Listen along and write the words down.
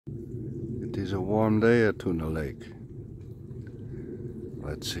is a warm day at Tuna Lake.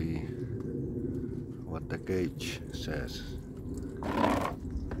 Let's see what the gauge says.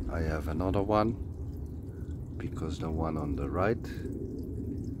 I have another one because the one on the right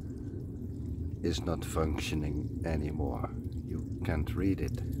is not functioning anymore. You can't read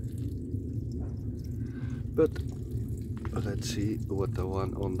it. But let's see what the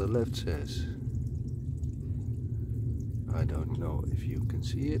one on the left says. I don't know if you can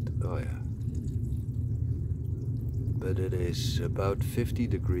see it. Oh yeah. But it is about 50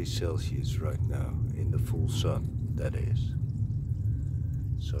 degrees Celsius right now in the full sun, that is.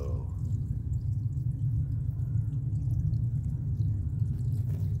 So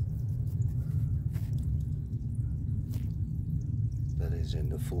that is in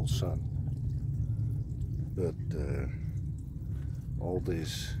the full sun. But all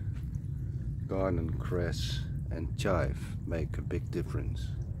this garden cress and chive make a big difference.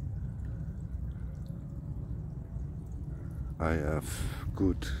 I have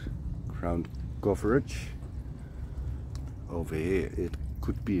good ground coverage. Over here it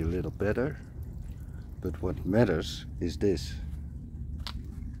could be a little better, but what matters is this.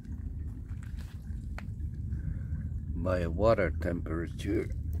 My water temperature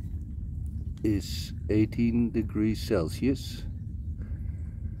is 18 degrees Celsius,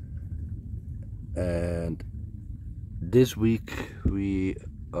 and this week we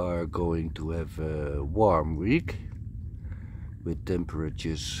are going to have a warm week with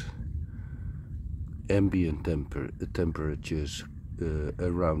temperatures, ambient temperatures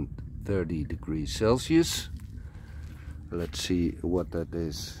around 30 degrees Celsius. Let's see what that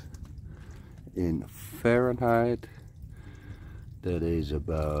is in Fahrenheit. That is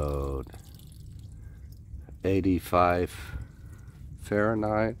about 85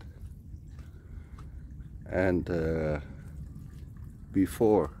 Fahrenheit. And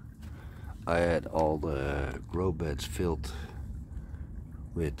before I had all the grow beds filled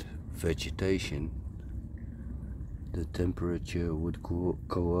with vegetation, the temperature would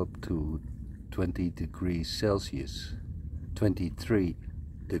go up to 20 degrees Celsius, 23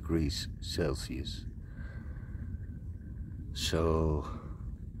 degrees Celsius. So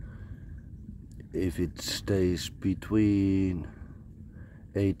if it stays between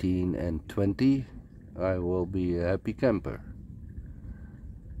 18 and 20, I will be a happy camper.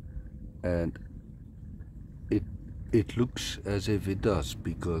 And it looks as if it does,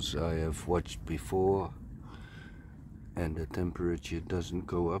 because I have watched before and the temperature doesn't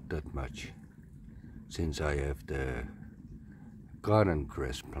go up that much since I have the garden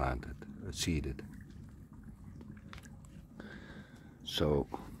cress planted, seeded. So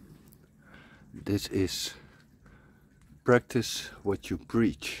this is practice what you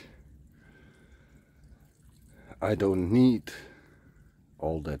preach. I don't need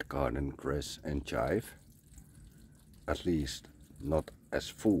all that garden cress and chive, at least not as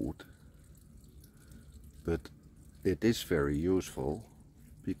food, but it is very useful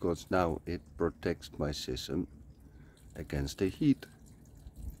because now it protects my system against the heat.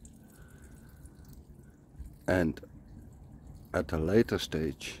 And at a later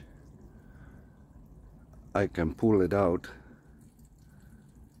stage I can pull it out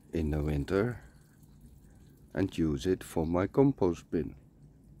in the winter and use it for my compost bin,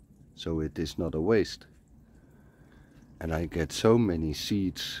 so it is not a waste. And I get so many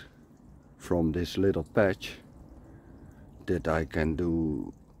seeds from this little patch that I can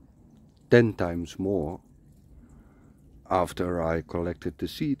do 10 times more after I collected the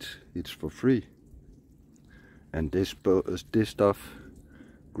seeds. It's for free. And this stuff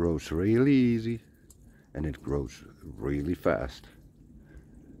grows really easy, and it grows really fast.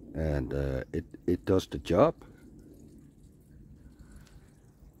 And it does the job.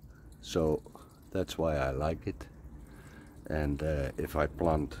 So that's why I like it. And if I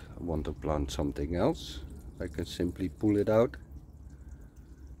want to plant something else, I can simply pull it out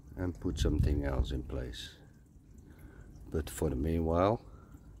and put something else in place. But for the meanwhile,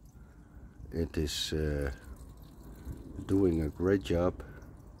 it is doing a great job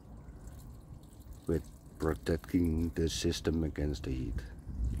with protecting the system against the heat.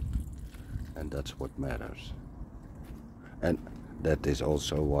 And that's what matters. And that is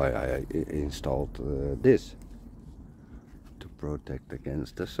also why I installed this, to protect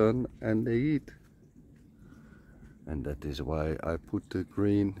against the sun and the heat. And that is why I put the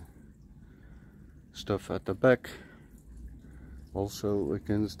green stuff at the back, also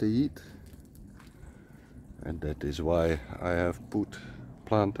against the heat. And that is why I have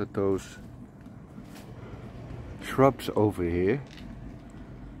planted those shrubs over here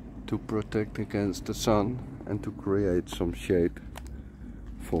to protect against the sun and to create some shade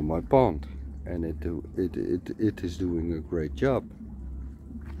for my pond. and it is doing a great job.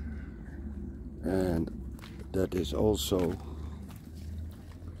 And that is also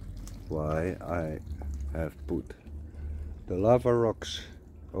why I have put the lava rocks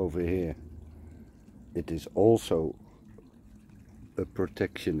over here. It is also a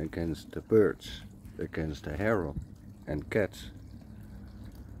protection against the birds, against the heron and cats,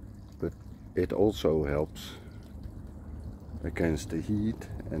 but it also helps against the heat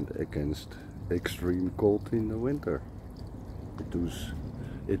and against extreme cold in the winter.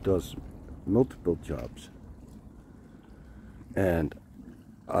 It does multiple jobs. And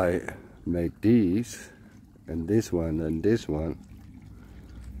I made these and this one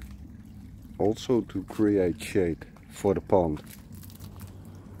also to create shade for the pond,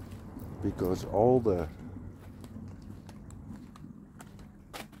 because all the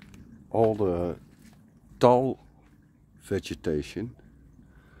tall vegetation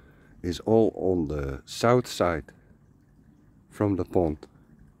is all on the south side from the pond,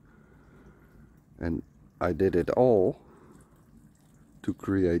 and I did it all to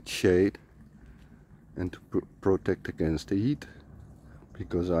create shade and to protect against the heat,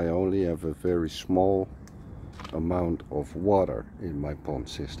 because I only have a very small amount of water in my pond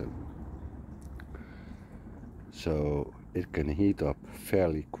system, so it can heat up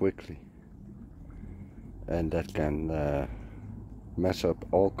fairly quickly, and that can mess up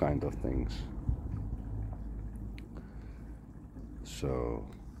all kind of things. So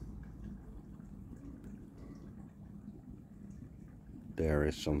there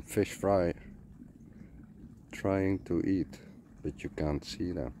is some fish fry trying to eat, but you can't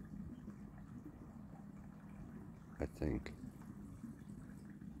see them, I think.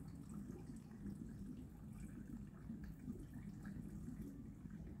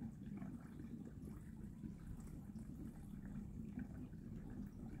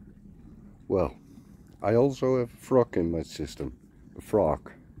 Well, I also have a frog in my system, a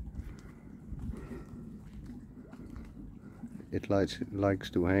frog. It likes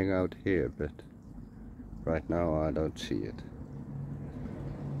to hang out here, but right now I don't see it.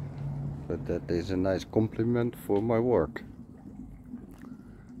 But that is a nice compliment for my work.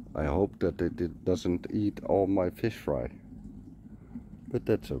 I hope that it doesn't eat all my fish fry, but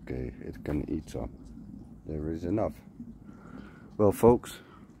that's okay, it can eat some. There is enough. Well folks,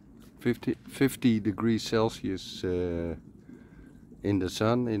 50 degrees Celsius in the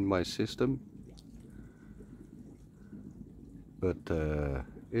sun in my system, but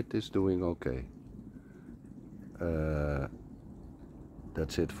it is doing okay.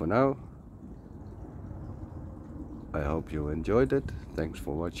 That's it for now. I hope you enjoyed it. Thanks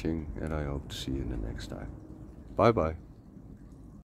for watching, and I hope to see you in the next time. Bye bye.